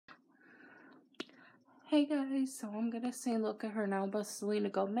Hey guys, so I'm gonna sing Look at Her Now by Selena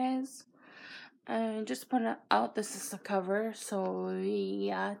Gomez. And just put it out, this is the cover, so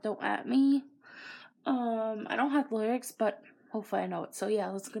yeah, don't at me. I don't have lyrics, but hopefully I know it. So yeah,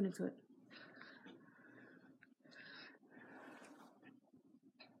 let's get into it.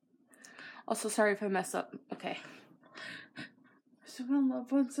 Also, sorry if I mess up. Okay. So in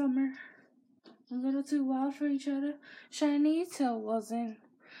love one summer, a little too wild for each other. Shiny till wasn't.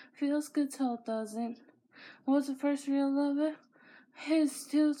 Feels good till it doesn't. Was the first real lover? His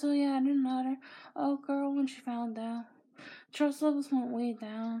too, so yeah, I didn't matter. Oh girl, when she found out, trust levels went way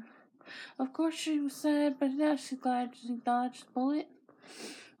down. Of course she was sad, but now she's glad she dodged the bullet.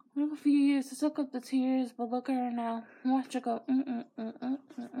 In a few years to soak up the tears, but look at her now. Watch her go.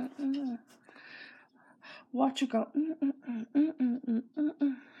 Watch her go.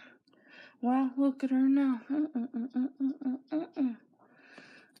 Wow, look at her now.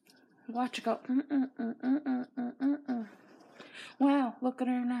 Watch her go. Wow, look at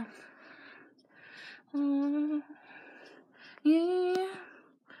her now. Yeah.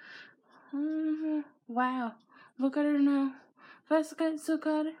 Wow, look at her now. Fast again, so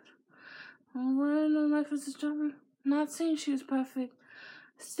got it. When her life was a struggle. Not saying she was perfect.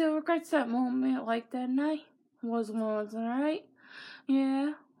 Still regrets that moment, like that night. Wasn't right.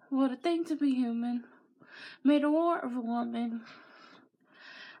 Yeah, what a thing to be human. Made a war of a woman.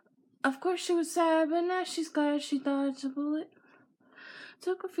 Of course she was sad, but now she's glad she dodged a bullet.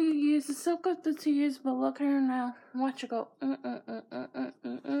 Took a few years to soak up the tears, but look at her now. Watch her go.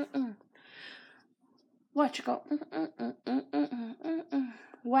 Watch her go.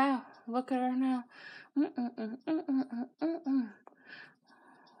 Wow, look at her now.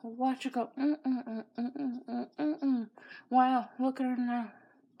 Watch her go. Wow, look at her now.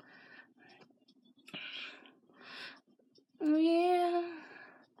 Yeah.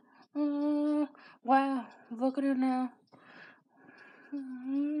 Wow, look at her now.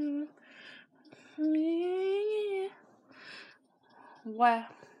 Yeah. Wow,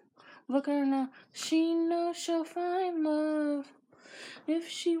 look at her now. She knows she'll find love. If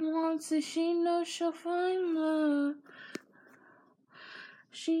she wants it, she knows she'll find love.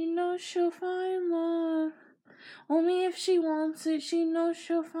 She knows she'll find love. Only if she wants it, she knows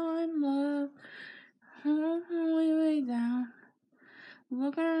she'll find love. Way down.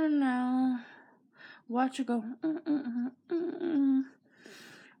 Look at her now. Watch her go.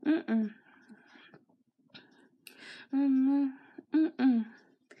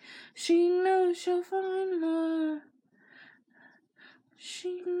 She knows she'll find love.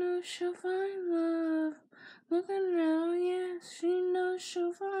 She knows she'll find love. Look at her now, yes, she knows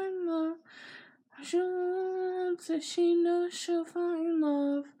she'll find love. She wants it, she knows she'll find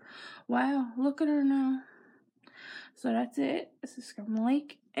love. Wow, look at her now. So that's it. This is from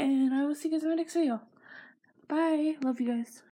Lake, and I will see you guys in my next video. Bye. Love you guys.